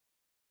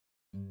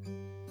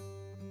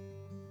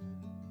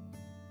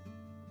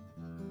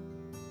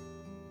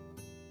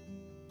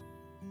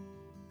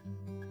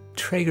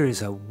Trager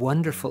is a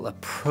wonderful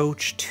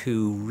approach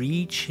to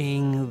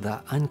reaching the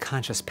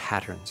unconscious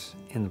patterns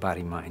in the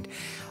body-mind,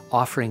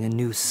 offering a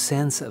new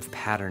sense of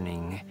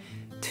patterning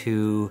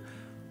to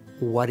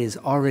what is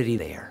already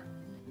there.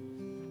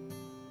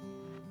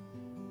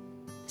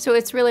 So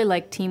it's really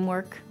like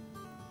teamwork.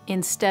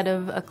 Instead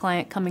of a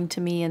client coming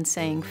to me and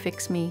saying,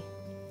 "Fix me,"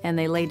 and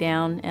they lay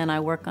down and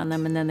I work on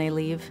them and then they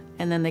leave,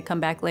 and then they come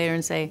back later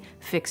and say,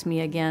 "Fix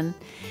me again."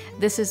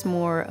 This is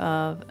more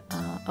of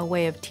a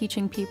way of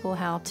teaching people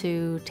how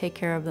to take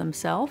care of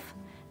themselves,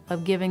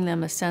 of giving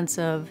them a sense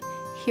of,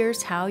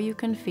 here's how you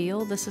can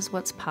feel, this is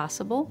what's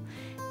possible,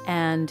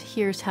 and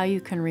here's how you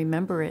can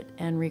remember it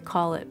and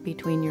recall it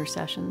between your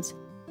sessions.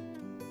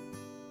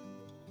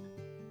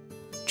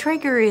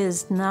 Trager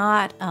is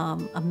not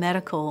a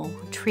medical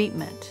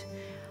treatment,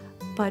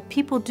 but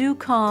people do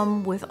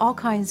come with all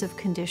kinds of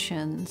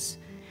conditions.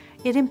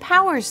 It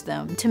empowers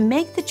them to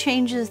make the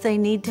changes they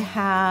need to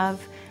have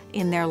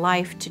in their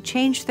life, to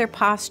change their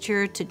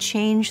posture, to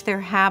change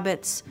their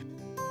habits.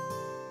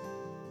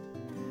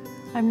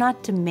 I'm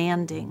not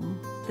demanding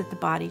that the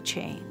body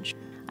change.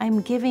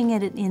 I'm giving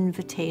it an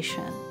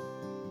invitation.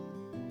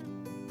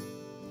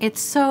 It's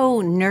so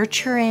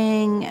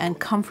nurturing and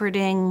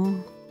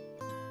comforting.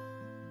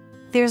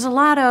 There's a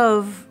lot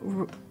of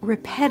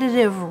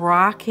repetitive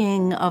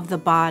rocking of the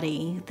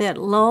body that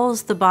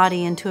lulls the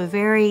body into a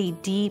very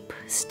deep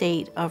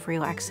state of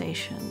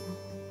relaxation.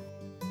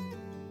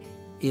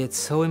 It's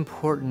so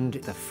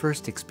important the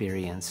first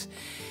experience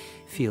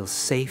feels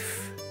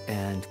safe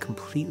and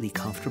completely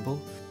comfortable.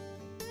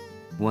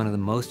 One of the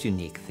most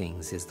unique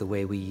things is the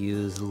way we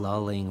use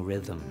lulling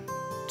rhythm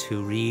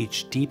to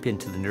reach deep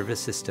into the nervous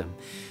system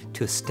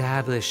to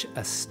establish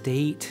a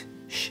state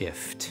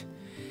shift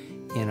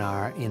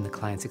in the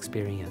client's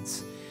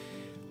experience.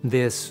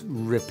 This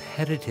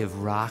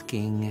repetitive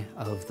rocking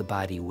of the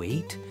body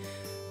weight,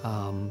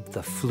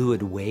 the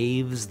fluid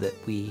waves that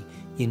we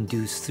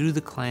induce through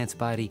the client's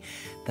body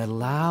that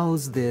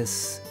allows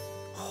this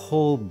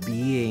whole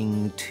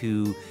being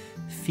to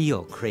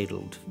feel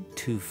cradled,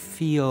 to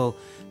feel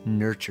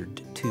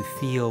nurtured, to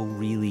feel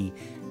really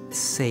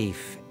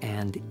safe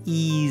and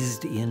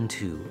eased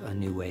into a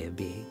new way of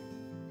being.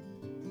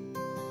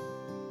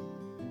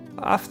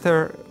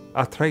 After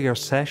a Trager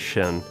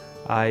session,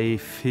 I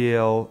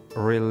feel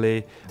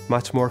really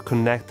much more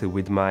connected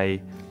with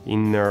my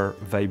inner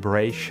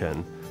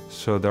vibration.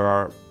 So there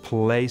are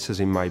places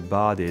in my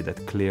body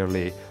that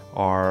clearly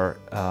are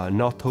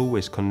not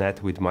always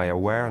connected with my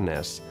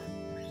awareness.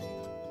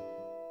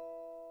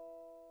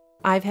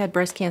 I've had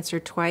breast cancer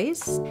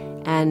twice,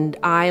 and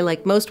I,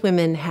 like most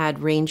women, had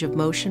range of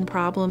motion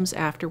problems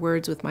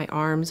afterwards with my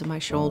arms and my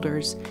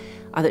shoulders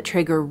that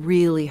Trager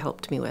really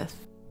helped me with.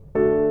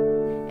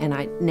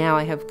 And now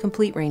I have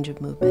complete range of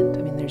movement.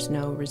 I mean, there's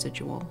no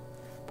residual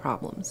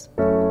problems.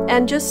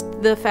 And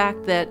just the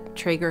fact that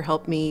Trager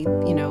helped me,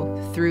 you know,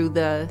 through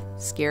the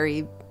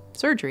scary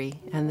surgery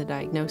and the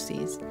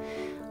diagnoses,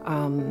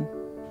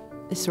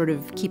 is sort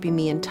of keeping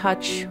me in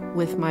touch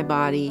with my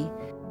body.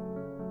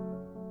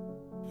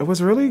 It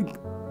was really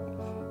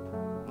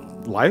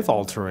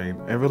life-altering.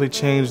 It really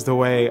changed the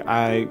way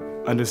I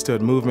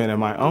understood movement in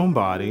my own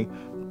body,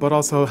 but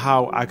also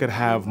how I could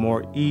have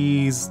more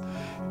ease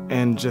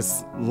and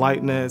just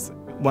lightness.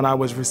 When I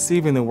was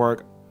receiving the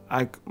work,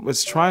 I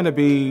was trying to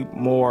be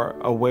more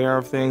aware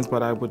of things,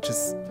 but I would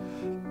just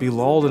be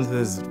lulled into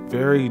this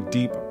very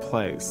deep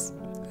place.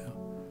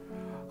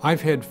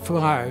 I've had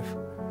 5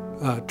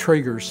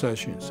 Trager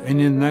sessions,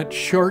 and in that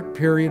short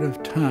period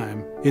of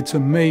time, it's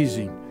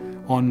amazing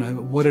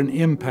on what an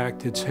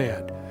impact it's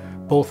had,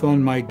 both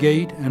on my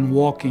gait and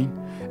walking,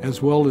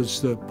 as well as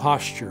the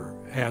posture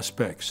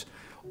aspects.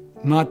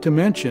 Not to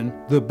mention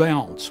the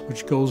balance,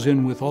 which goes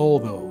in with all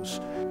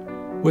those.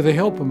 With the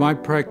help of my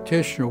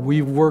practitioner,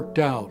 we've worked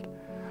out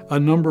a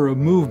number of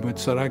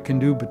movements that I can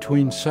do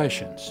between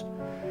sessions.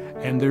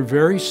 And they're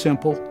very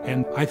simple,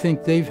 and I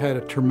think they've had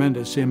a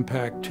tremendous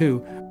impact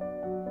too.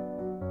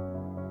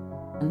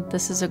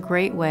 This is a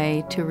great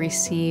way to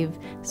receive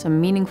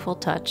some meaningful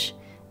touch,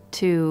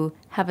 to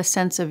have a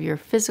sense of your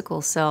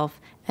physical self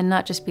and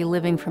not just be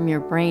living from your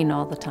brain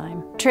all the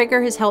time.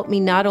 Trager has helped me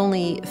not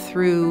only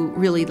through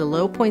really the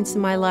low points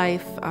in my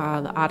life,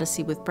 the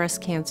odyssey with breast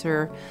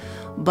cancer,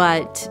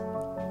 but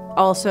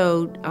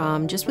also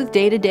just with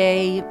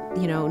day-to-day,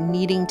 you know,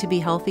 needing to be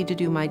healthy to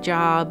do my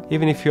job.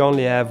 Even if you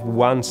only have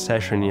one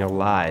session in your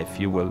life,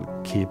 you will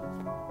keep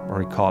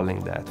recalling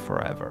that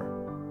forever.